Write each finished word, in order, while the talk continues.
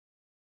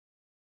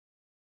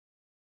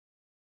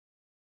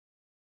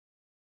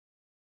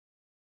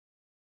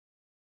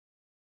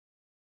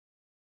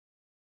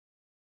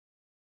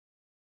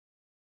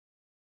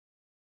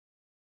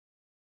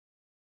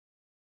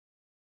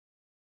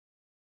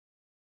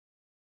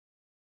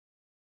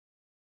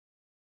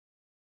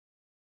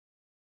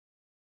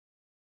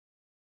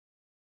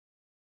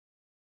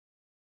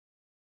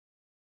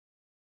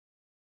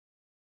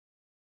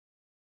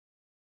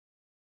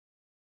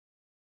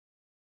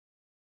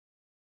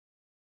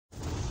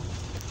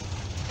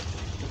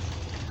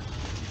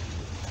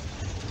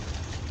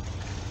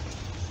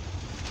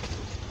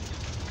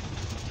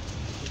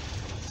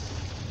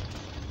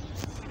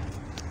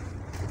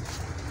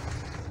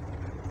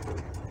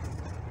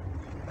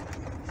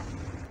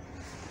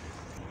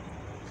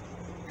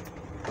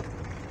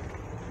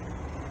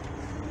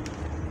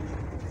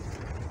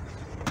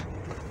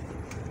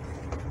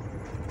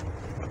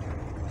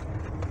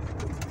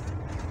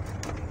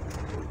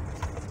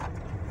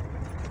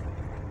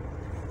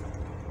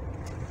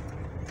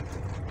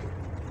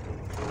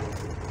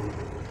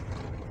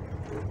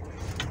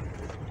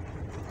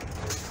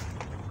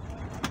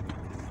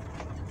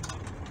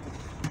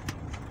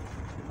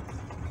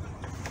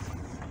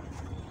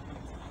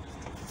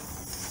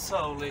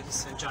So,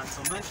 ladies and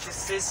gentlemen,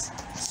 this is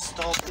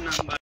stop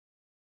number.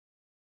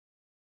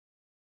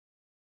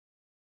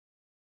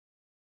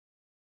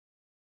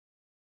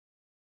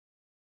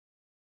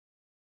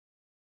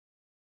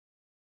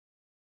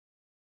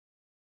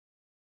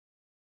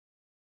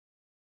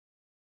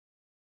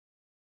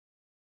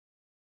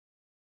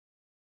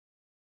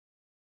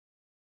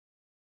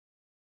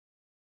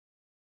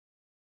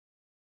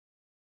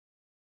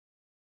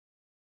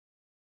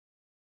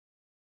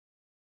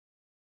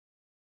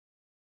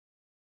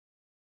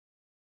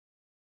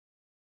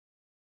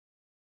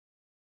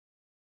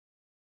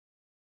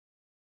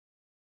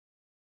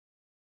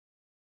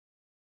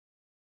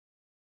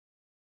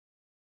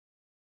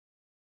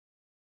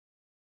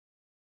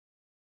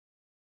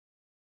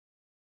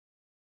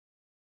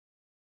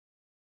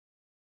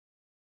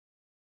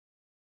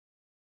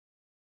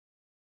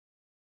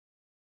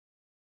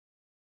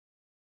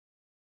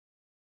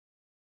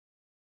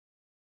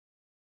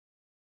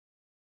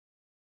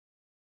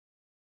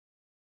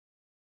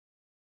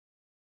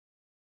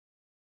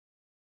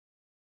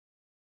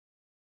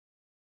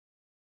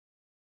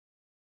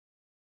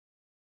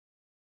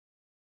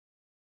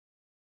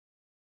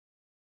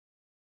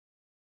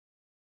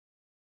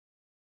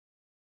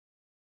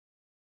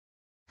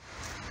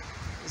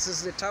 This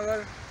is the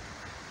tower,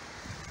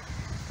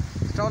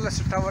 the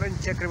tallest tower in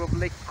Czech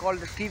Republic, called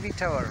the TV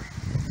tower.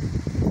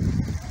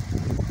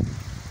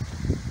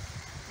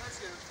 Let's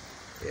go.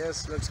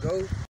 Yes, let's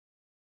go.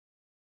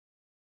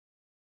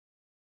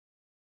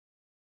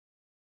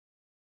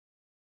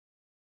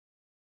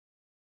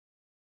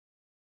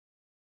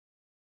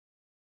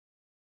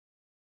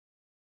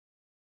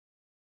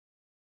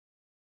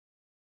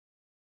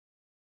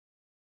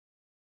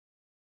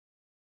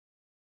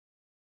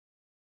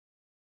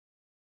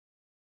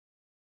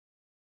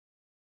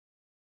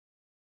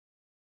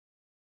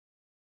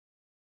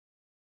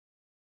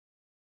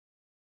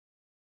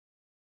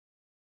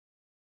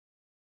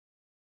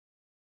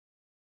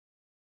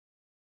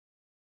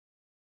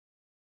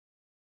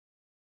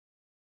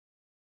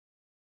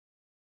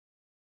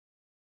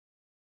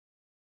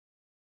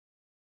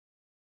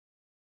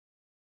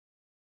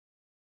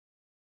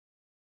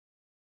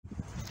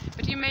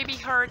 But you maybe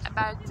heard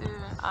about the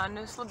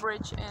Nusl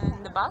Bridge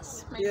in the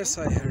bus? Maybe? Yes,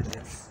 I heard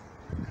that.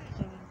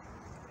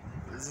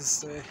 This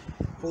is the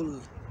whole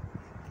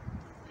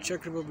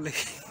Czech Republic,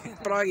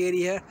 Prague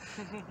area,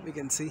 we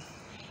can see.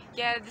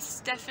 Yeah, this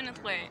is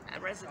definitely a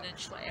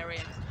residential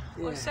area.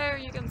 Yeah. Also,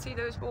 you can see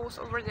those walls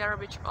over there,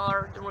 which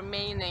are the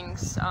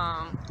remainings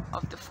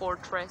of the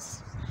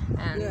fortress.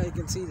 And Yeah, you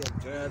can see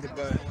that,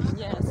 the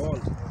yes, wall.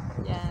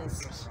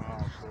 yes.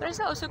 There's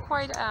also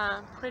quite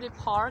a pretty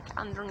park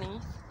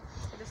underneath.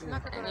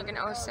 And you can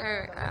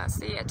also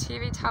see a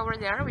TV tower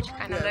there, which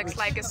kind of looks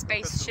like a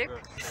spaceship.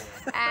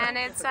 And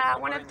it's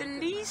one of the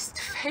least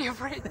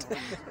favorite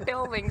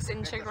buildings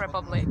in Czech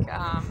Republic.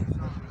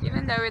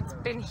 Even though it's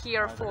been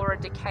here for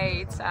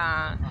decades,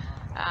 yeah,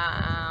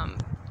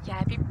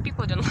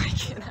 people don't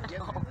like it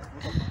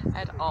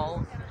at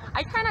all.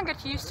 I kind of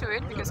got used to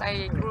it because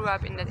I grew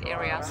up in that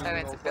area, so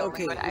it's a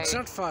building. Okay, but it's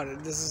not far.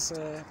 This is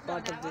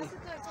part of the...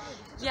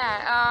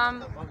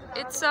 Yeah,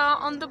 it's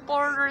on the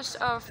borders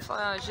of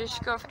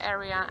Žižkov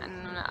area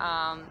and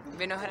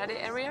Vinohrady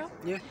area.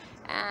 Yeah.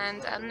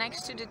 And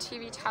next to the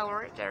TV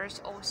tower, there's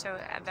also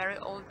a very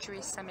old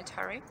Jewish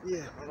cemetery.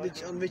 Yeah,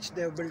 on which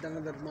they have built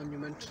another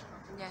monument.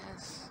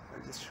 Yes.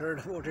 I just heard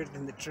about it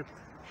in the trip.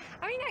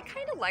 I mean, I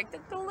kind of like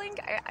that building.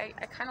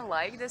 I kind of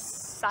like this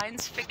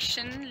science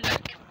fiction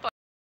look, but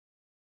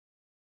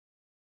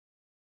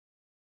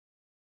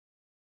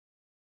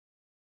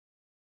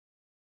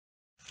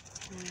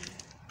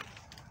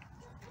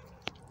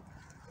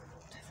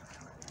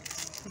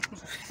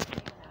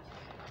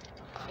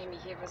maybe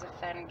he was a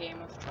fan of Game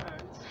of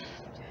Thrones.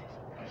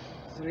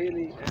 It's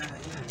really, yeah.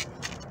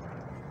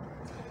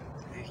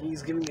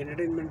 He's giving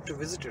entertainment to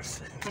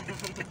visitors.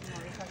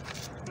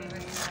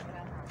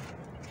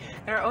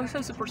 They're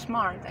also super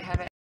smart. They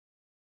have it.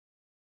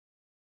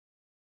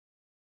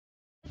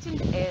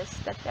 Legend is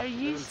that there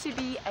used to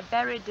be a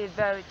very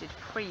devoted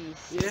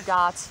priest, Yeah.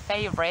 God's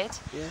favorite,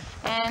 Yeah.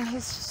 and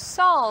his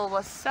soul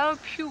was so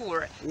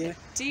pure Yeah. that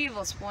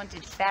devils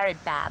wanted very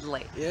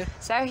badly. Yeah.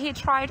 So he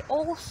tried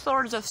all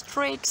sorts of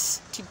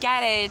tricks to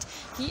get it.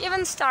 He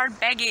even started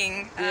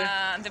begging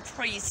the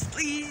priest,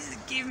 please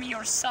give me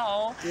your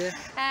soul. Yeah.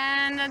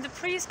 And the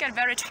priest got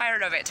very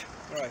tired of it.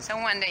 Right. So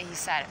one day he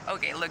said,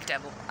 okay, look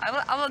devil,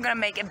 I will gonna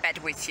make a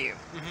bet with you.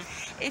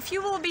 If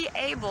you will be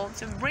able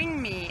to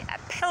bring me a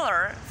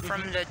pillar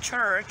from the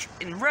church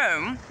in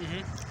Rome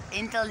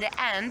until the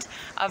end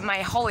of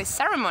my holy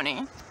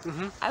ceremony,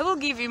 I will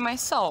give you my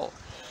soul.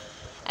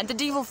 And the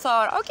devil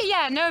thought, okay,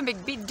 yeah, no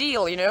big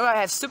deal, you know, I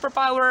have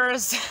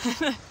superpowers,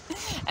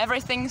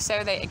 everything,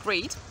 so they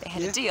agreed, they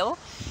had a deal.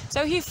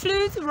 So he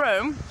flew to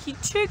Rome, he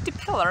took the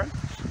pillar,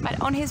 but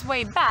on his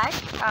way back,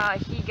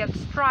 he got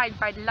struck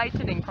by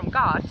lightning from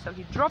God, so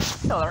he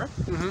dropped the pillar.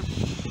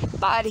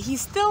 But he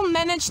still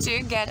managed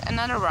to get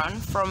another one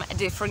from a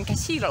different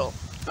cathedral.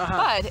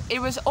 but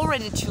it was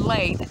already too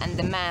late and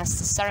the mass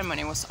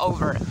ceremony was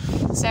over.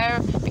 So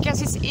because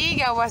his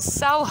ego was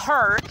so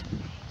hurt,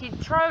 he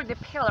threw the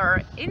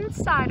pillar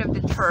inside of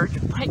the church,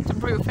 break the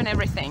roof and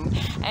everything,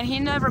 and he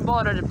never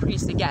bothered the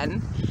priest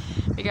again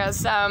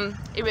because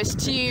it was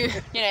too,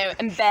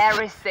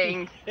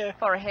 embarrassing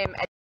for him.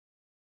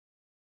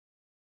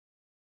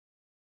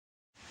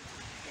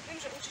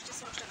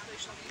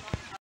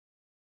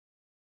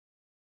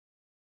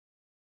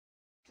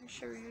 Can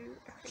show you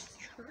a picture.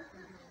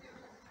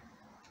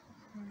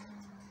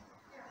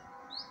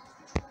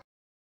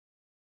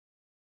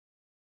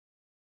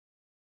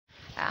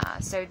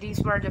 So these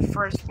were the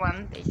first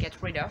one they get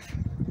rid of,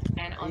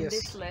 and on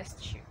this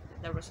list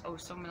there was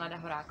also Milada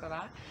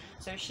Horáková.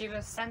 So she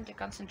was sent to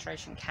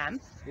concentration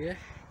camp,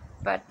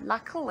 but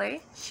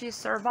luckily she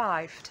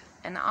survived,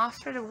 and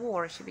after the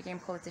war she became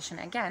politician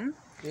again,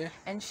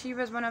 and she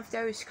was one of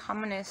those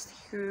communists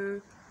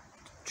who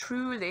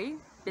truly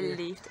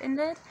believed in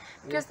it,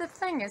 because the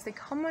thing is, the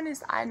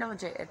communist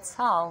ideology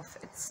itself,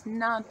 it's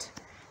not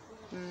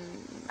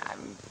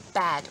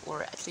bad,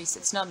 or at least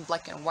it's not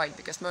black and white,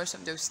 because most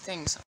of those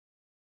things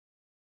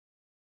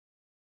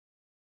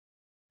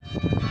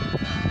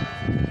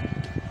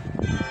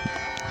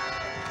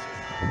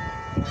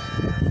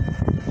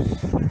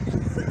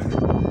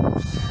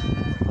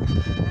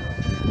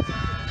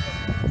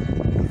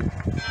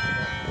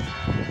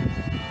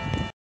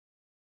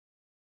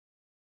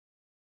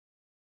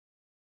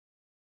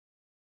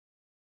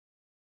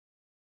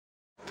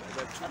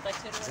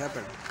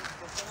happened.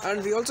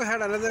 And we also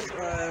had another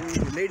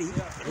lady,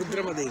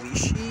 Rudrama Devi.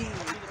 She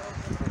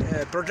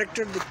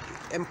protected the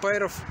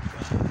empire of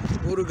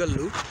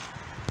Orugallu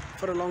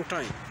for a long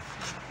time.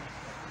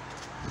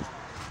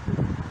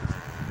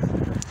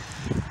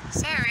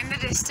 So in the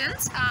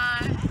distance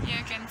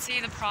you can see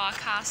the Prague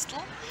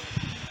castle.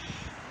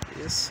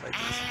 Yes, I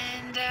can see.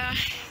 And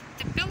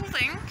the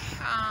building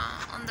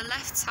on the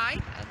left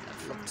side,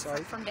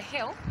 from the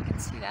hill, you can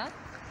see that.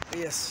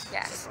 Yes.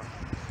 Yes.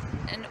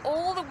 And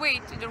all the way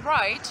to the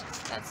right,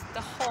 that's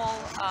the whole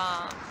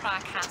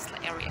Prague castle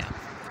area.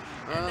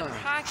 And the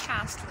Prague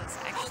castle is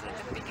actually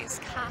the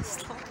biggest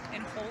castle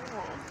in the whole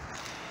world.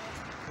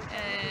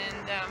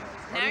 And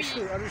Are you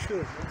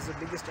sure? It's the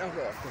biggest. Of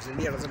course,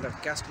 India doesn't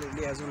have castle.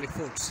 India has only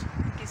forts.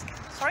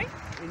 Sorry?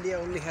 India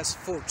only has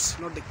forts,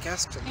 not the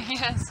castle.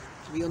 Yes.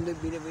 We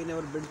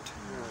never built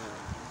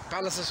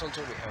palaces.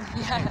 Also we have.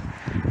 Yeah.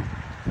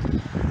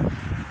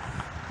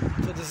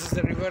 So this is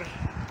the river.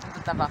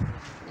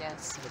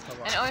 Yes.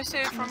 And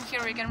also from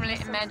here you can really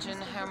imagine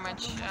how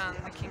much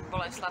the King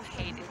Boleslav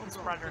hated his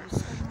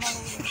brothers.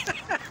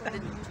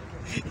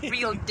 The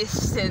real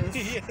distance.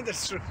 Yeah,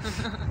 that's true.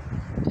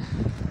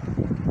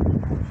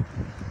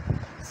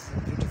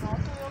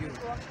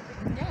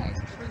 Yeah, it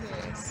really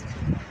is.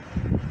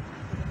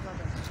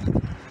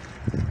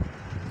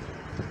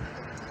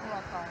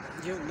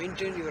 You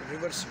maintain your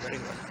rivers very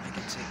well, I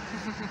can say.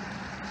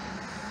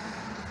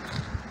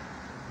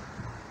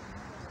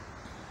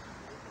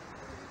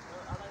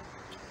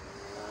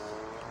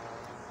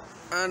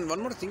 And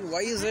one more thing,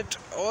 why is it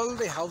all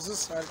the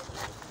houses are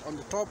on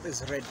the top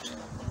is red?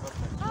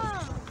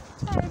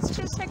 It's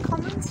just a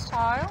common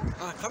style.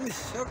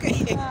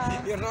 Okay.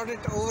 You're not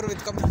over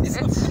with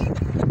communism.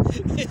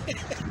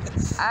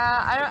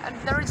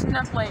 There is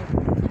not like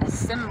a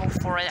symbol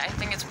for it. I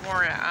think it's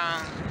more,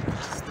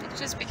 it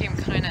just became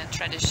kind of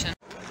tradition.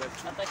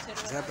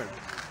 It's happened.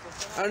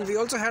 And we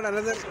also had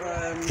another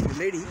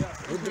lady,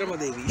 Rudrama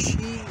Devi.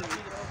 She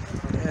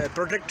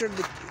protected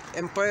the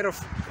empire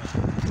of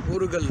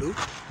Orugallu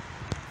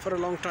for a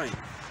long time.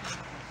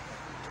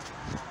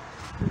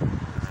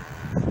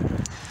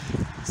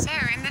 So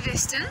in the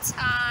distance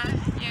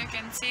you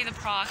can see the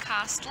Prague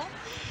castle.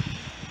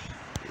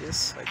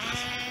 Yes, I can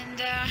see. And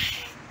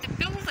the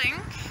building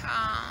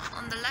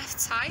on the left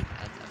side,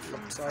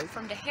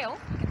 from the hill,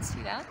 you can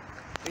see that.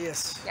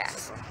 Yes.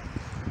 Yes.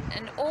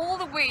 And all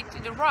the way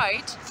to the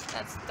right,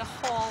 that's the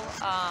whole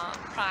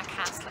Prague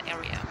castle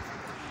area.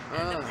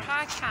 And the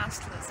Prague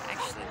castle is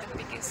actually the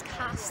biggest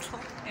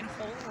castle in the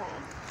whole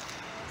world.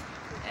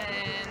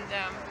 And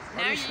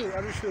Are you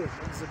sure?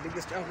 It's the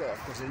biggest. Of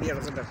course, India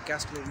doesn't have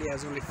castle. India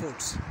has only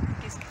forts.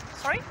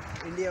 Sorry?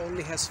 India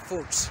only has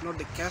forts, not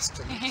the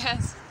castle.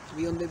 Yes.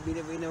 We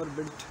never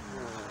built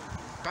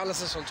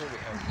palaces. Also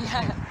we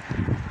have. Yeah.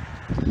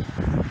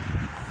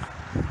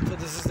 So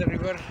this is the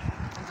river.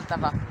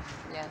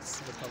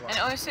 Yes. And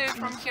also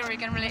from here you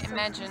can really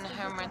imagine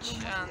how much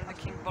the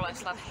King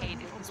Boleslav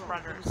hated his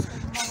brothers.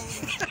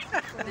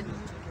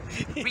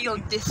 The real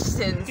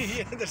distance.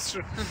 Yeah, that's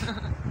true.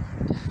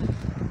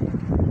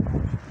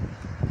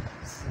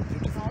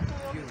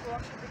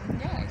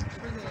 Yeah, it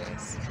really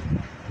is.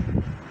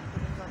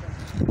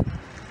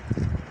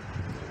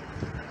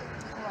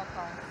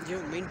 You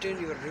maintain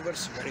your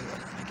rivers very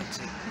well, I can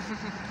see.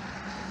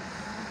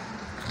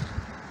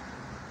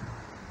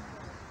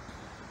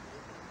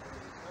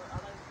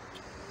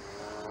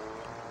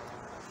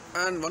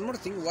 And one more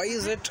thing, why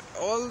is it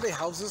all the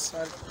houses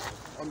are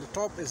on the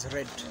top is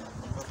red?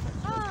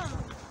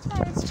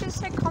 it's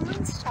just a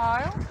common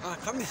style. Ah,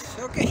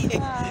 communism. Okay.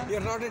 Yeah.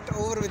 You're not it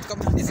over with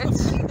communism.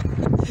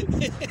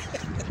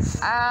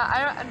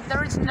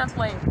 There is not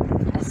like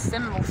a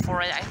symbol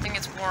for it. I think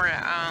it's more.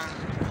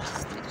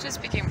 It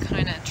just became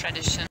kind of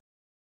tradition.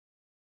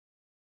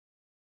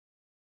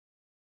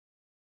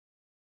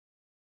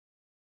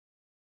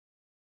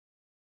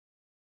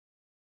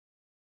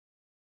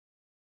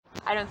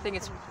 I don't think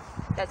it's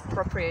that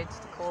appropriate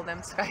to call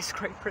them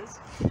skyscrapers,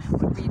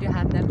 but we do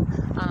have them.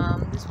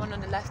 This one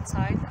on the left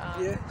side,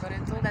 Yeah.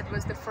 Corinto, that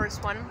was the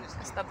first one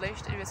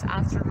established. It was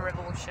after the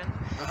revolution,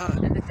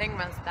 Uh-huh. and the thing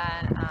was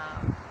that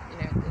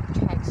the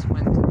Czechs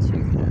went to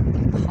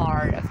be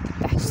part of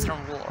the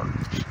Western world,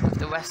 of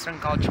the Western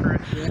culture.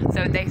 Yeah. So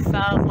they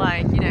felt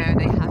like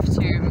they have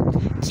to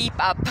keep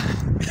up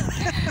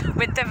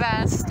with the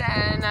West,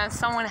 and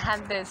someone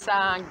had this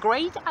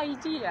great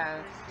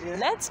idea. Yeah.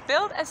 Let's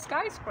build a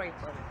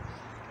skyscraper.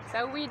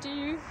 So we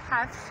do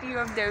have few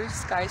of those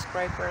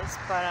skyscrapers,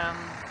 but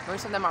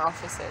most of them are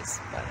offices.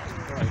 But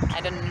Right. I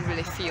don't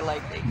really feel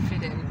like they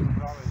fit in.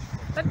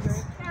 But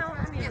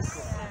I mean,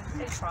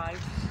 they tried.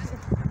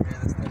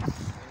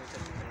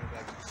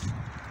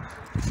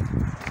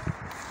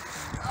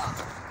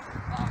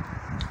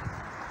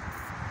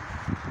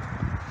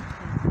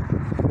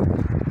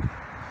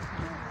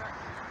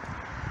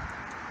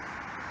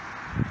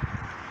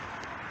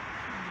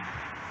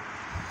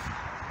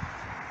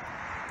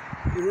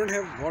 You don't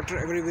have water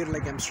everywhere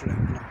like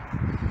Amsterdam. No.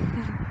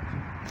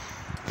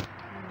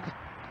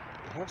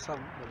 You have some,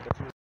 but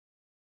definitely.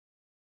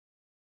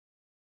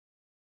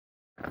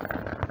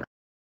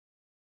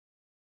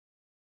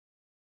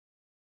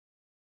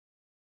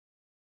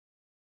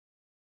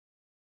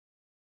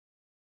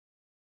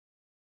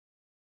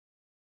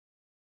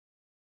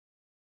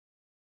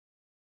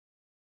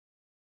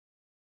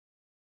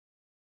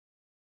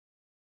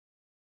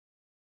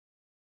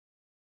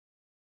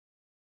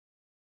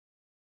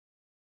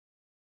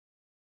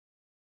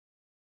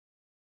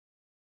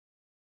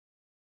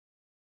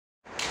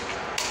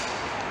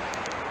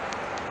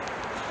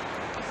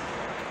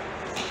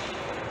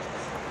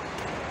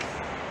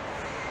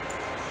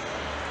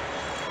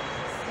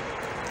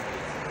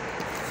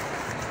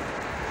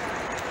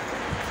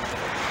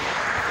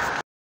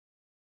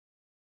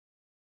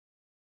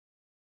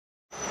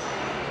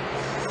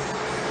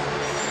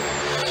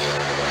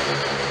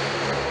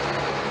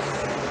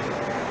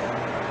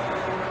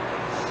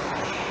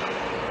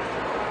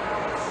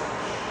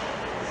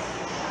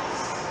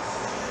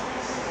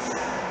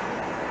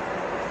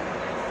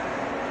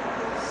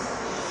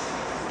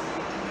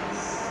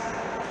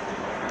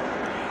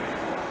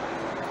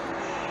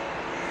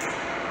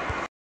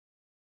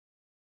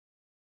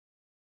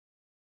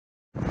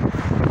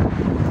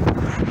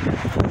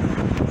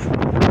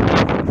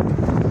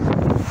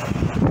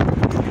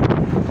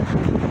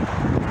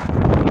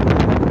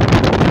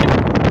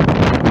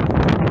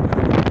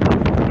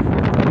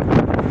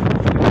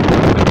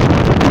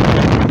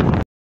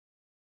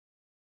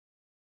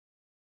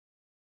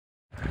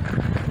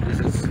 This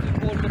is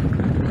the old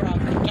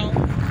Prague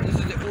town. This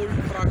is the old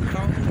Prague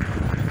town.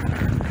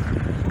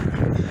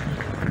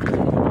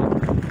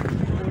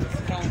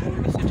 Old town,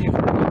 old city of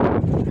Prague.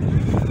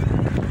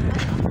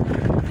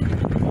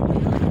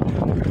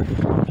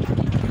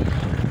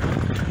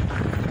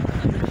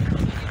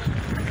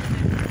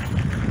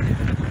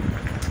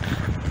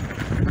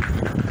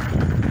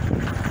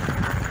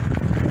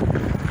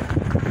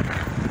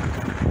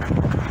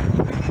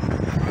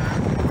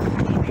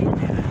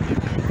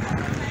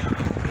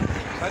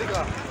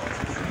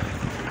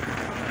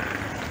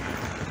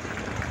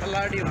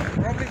 Palladio.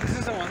 Probably this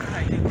is the one,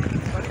 I think.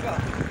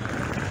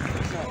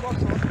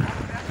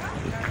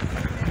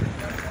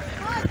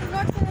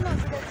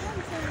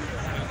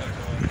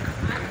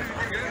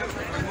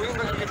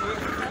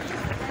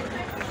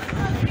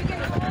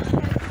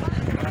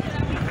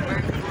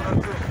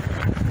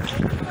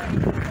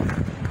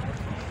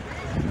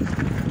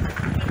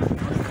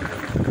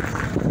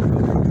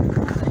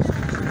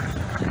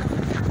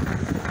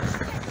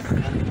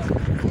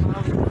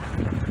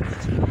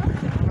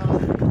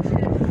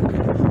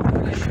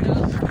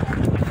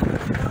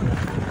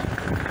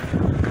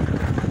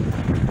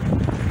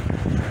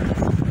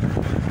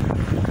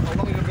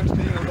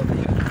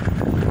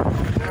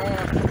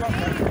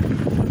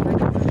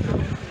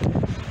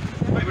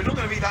 We're not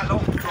going to be that long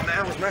from the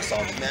hour's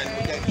massage, and then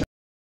we get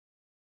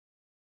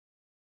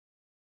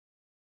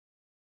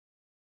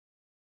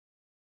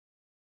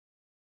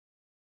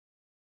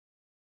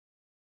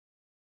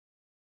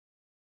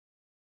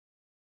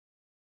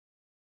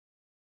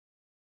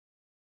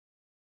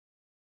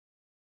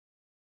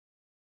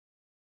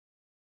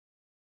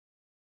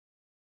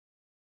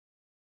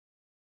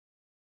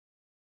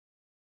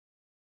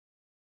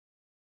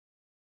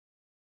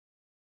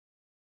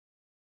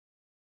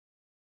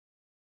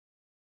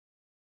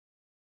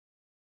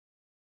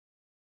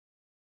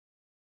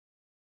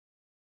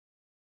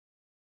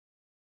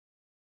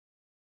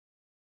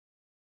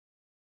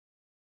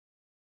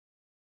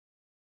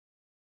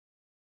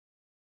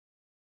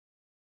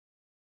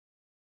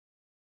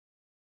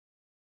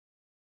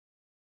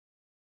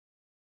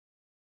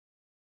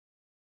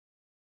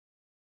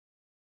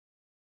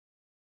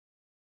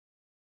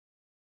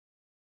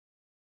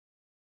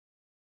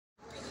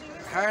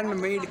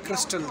handmade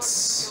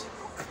crystals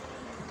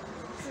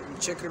in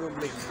Czech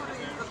Republic.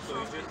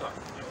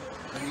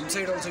 And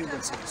inside also you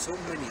can see so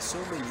many.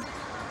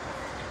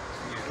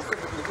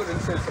 Look at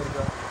inside, sir.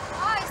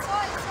 I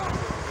saw.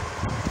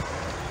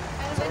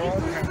 And a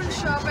very beautiful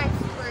shop, I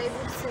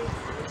would say.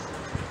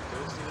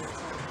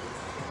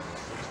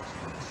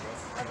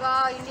 अब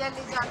India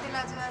ले जाते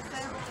ना जाते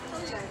हैं हो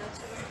जाएगा.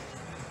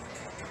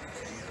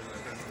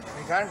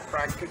 We can't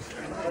practice.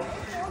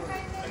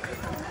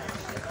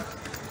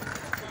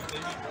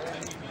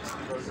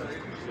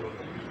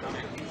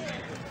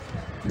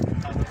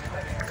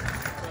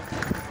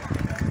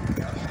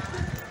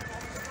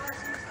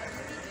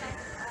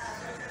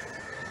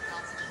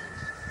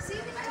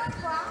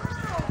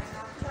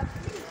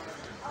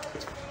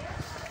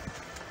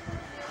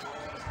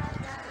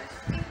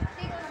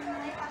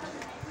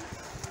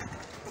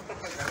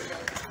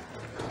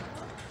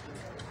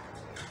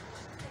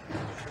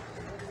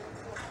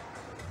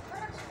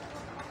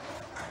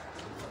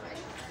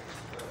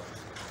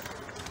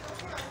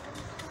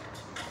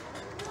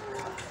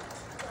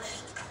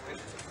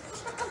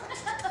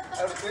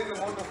 I was playing the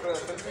mode of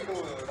selfie to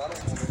Rana.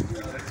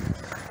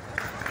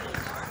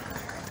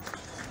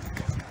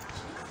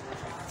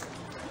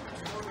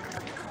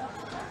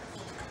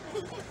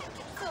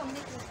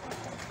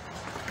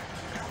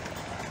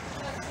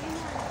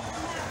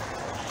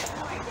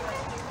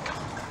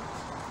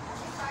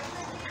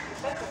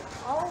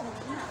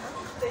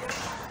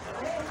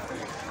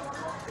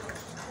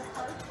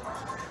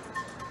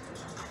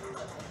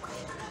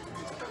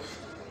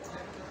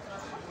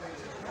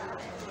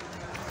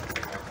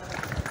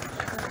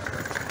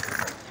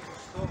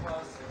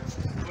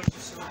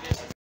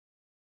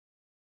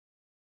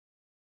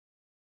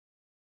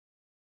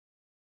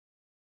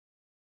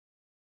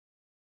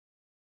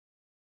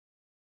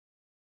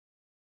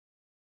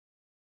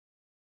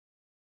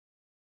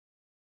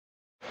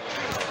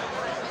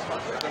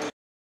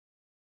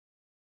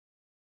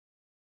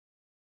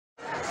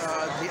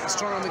 The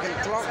astronomical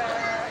clock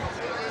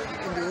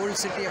in the old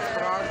city of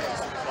Prague,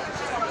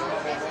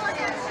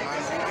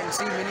 and you can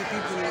see many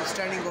people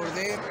standing over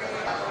there.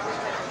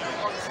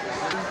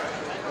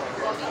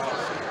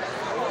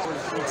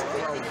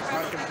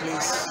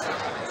 Marketplace,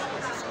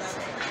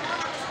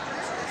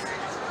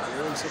 the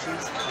old city.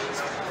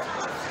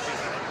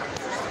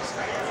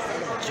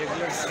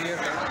 Jugglers here.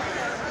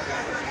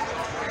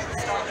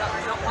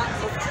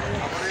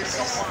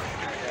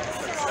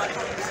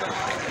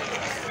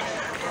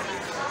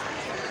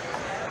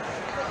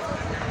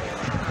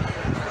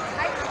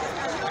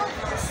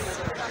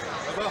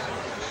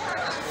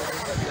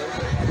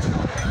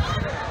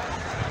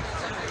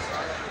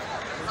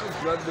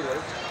 Rugby,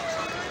 right?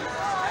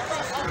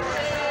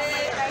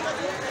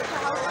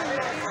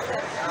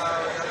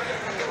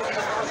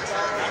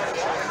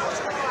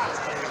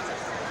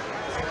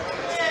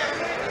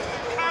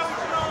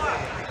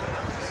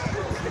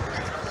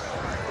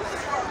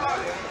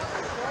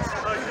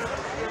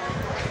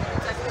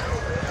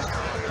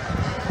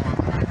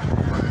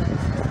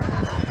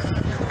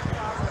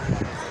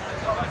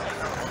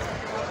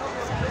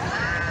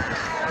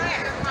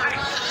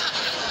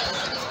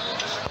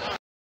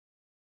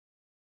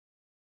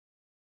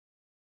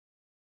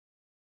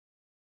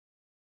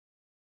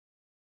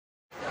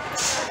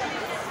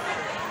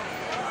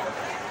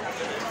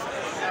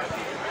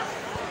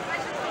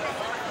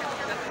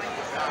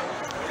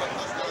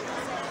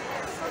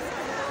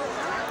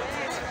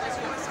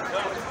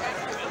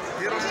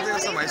 Here also there are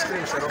some ice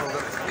creams around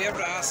there. We have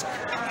to ask.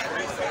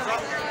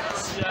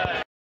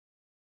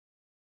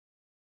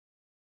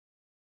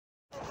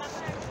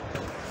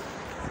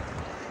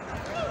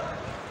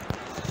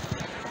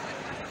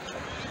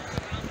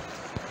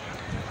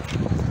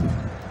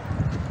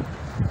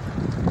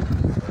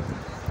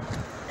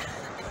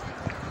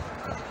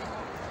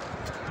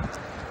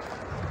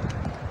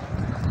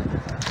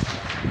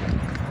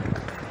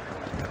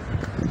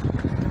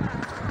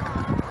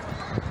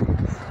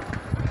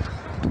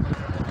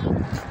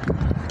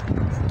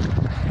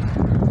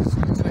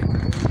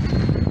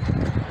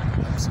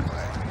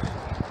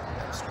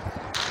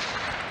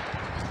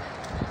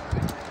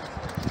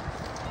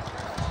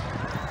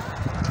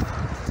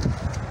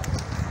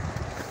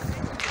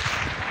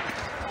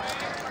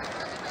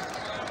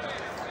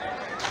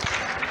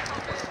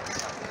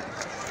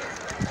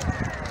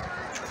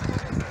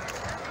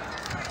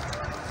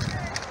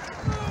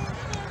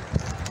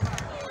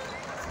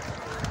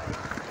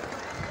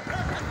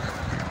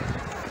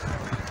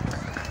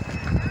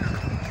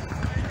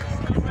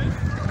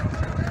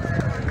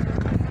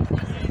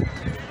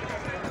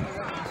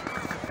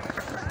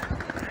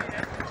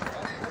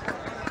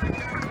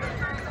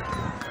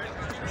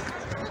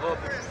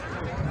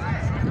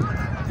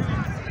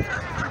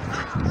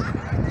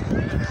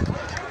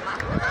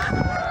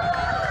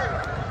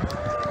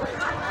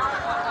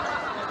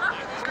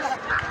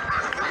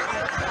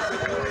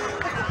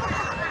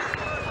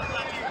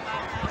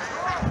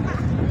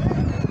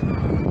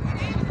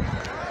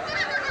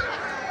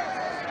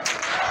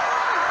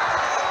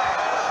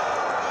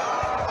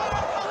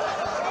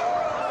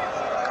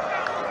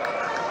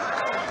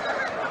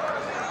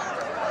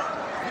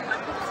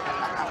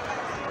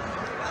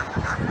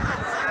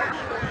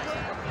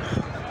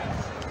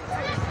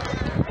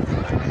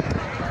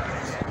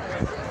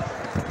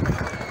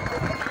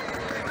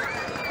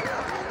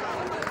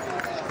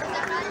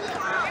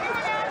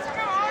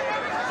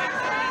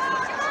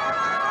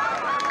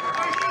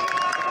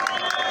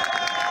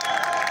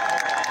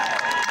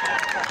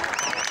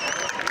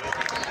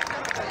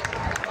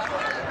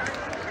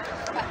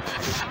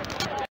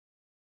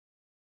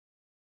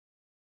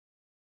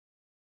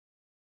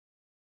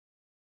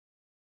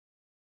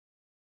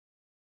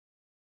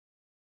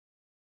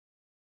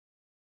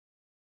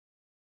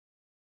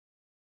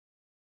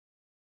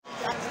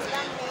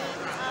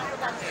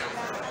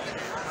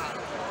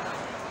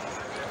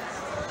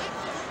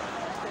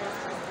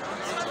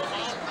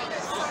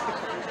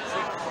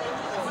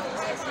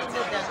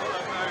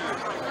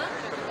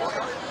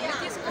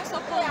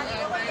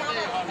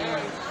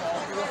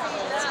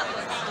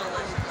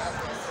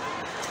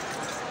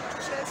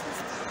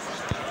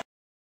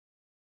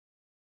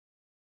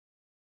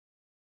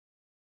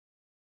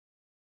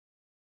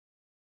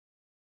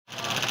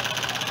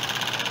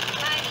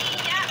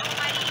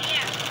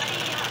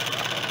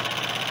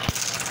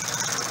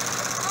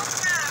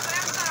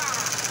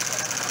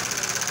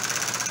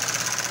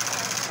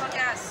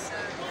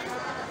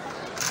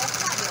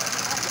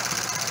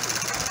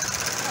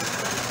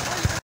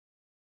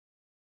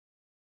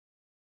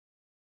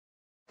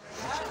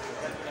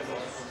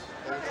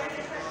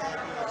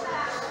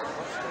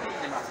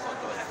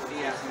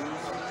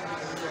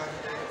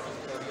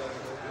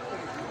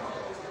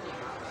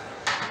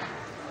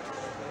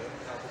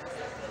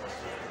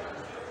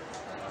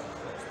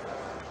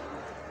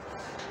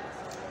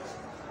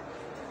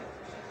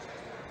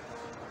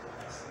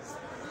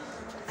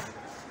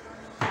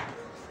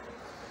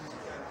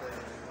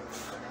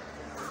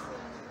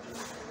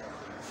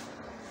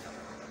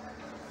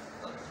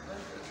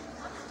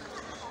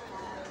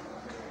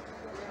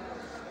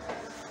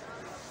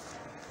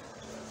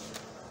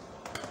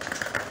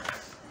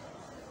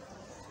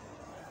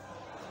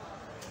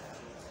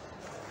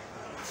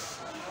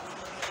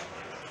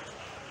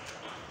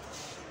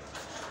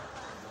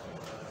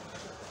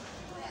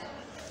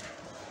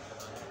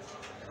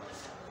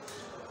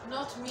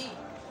 Not me.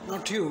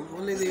 Not you,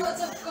 only the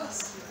But of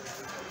course.